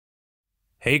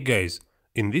Hey guys,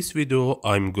 in this video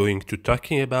I'm going to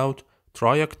talking about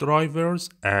Triac drivers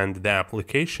and the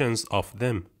applications of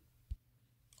them.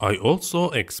 I also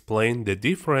explain the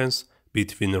difference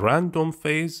between random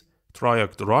phase,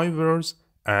 Triac drivers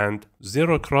and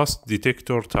zero cross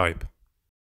detector type.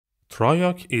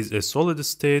 Triac is a solid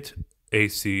state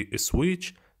AC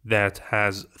switch that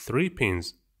has 3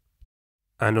 pins: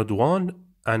 anode 1,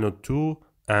 anode 2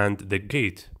 and the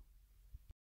gate.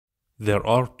 There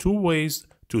are 2 ways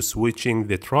to switching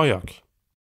the Triac.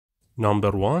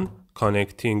 Number 1,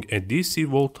 connecting a DC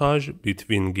voltage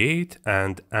between gate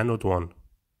and anode 1.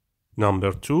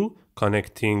 Number 2,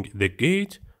 connecting the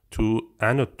gate to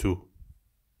anode 2.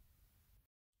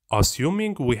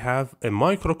 Assuming we have a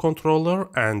microcontroller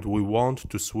and we want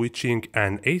to switching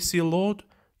an AC load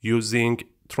using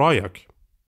Triac.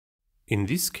 In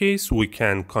this case, we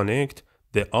can connect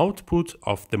the output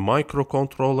of the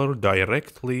microcontroller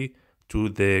directly to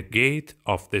the gate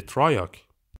of the Triac.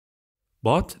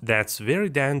 But that's very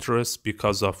dangerous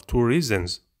because of 2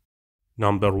 reasons.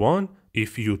 Number 1,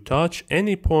 if you touch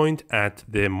any point at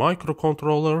the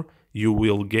microcontroller, you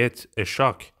will get a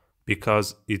shock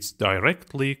because it's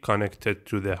directly connected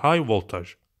to the high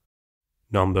voltage.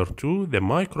 Number 2, the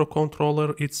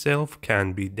microcontroller itself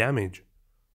can be damaged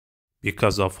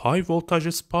because of high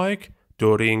voltage spike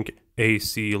during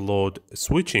AC load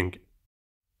switching.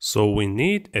 So we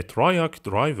need a Triac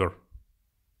driver.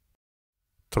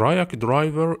 Triac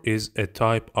driver is a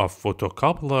type of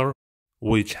photocoupler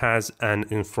which has an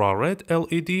infrared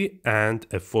LED and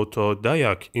a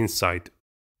photodiode inside.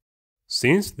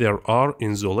 Since there are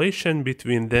insulation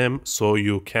between them, so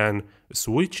you can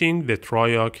switching the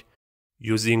Triac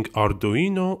using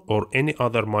Arduino or any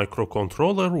other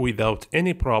microcontroller without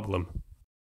any problem.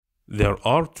 There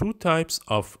are 2 types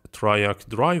of Triac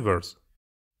drivers.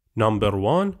 Number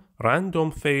 1,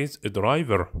 random phase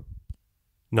driver.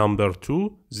 Number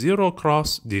 2, zero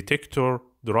cross detector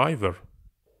driver.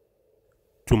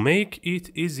 To make it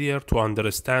easier to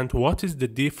understand what is the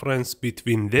difference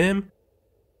between them,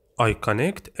 I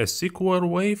connect a square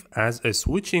wave as a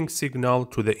switching signal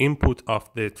to the input of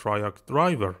the Triac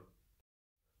driver.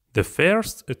 The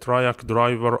first Triac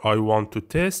driver I want to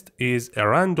test is a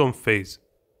random phase.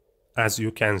 As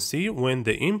you can see, when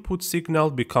the input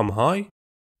signal becomes high,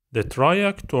 the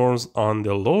Triac turns on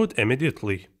the load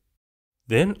immediately.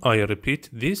 Then I repeat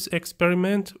this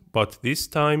experiment, but this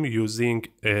time using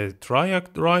a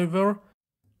Triac driver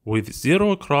with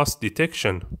zero cross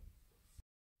detection.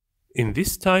 In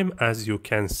this time, as you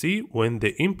can see, when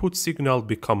the input signal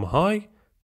becomes high,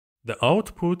 the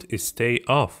output stays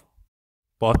off.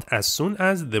 But as soon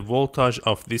as the voltage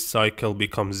of this cycle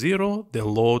becomes 0, the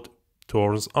load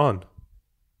turns on.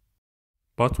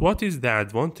 But what is the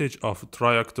advantage of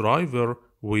Triac driver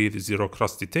with zero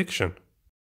cross detection?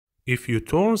 If you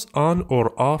turn on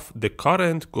or off the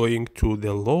current going to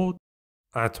the load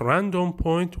at random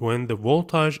point when the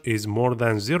voltage is more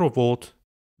than 0 volt,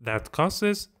 that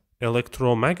causes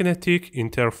electromagnetic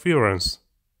interference,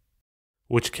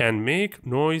 which can make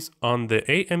noise on the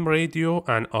AM radio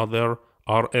and other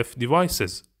RF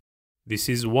devices. This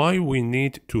is why we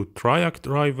need to Triac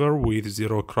driver with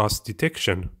zero cross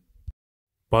detection.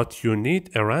 But you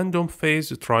need a random phase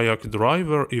Triac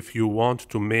driver if you want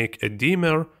to make a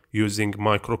dimmer using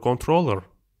microcontroller.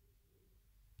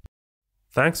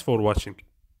 Thanks for watching.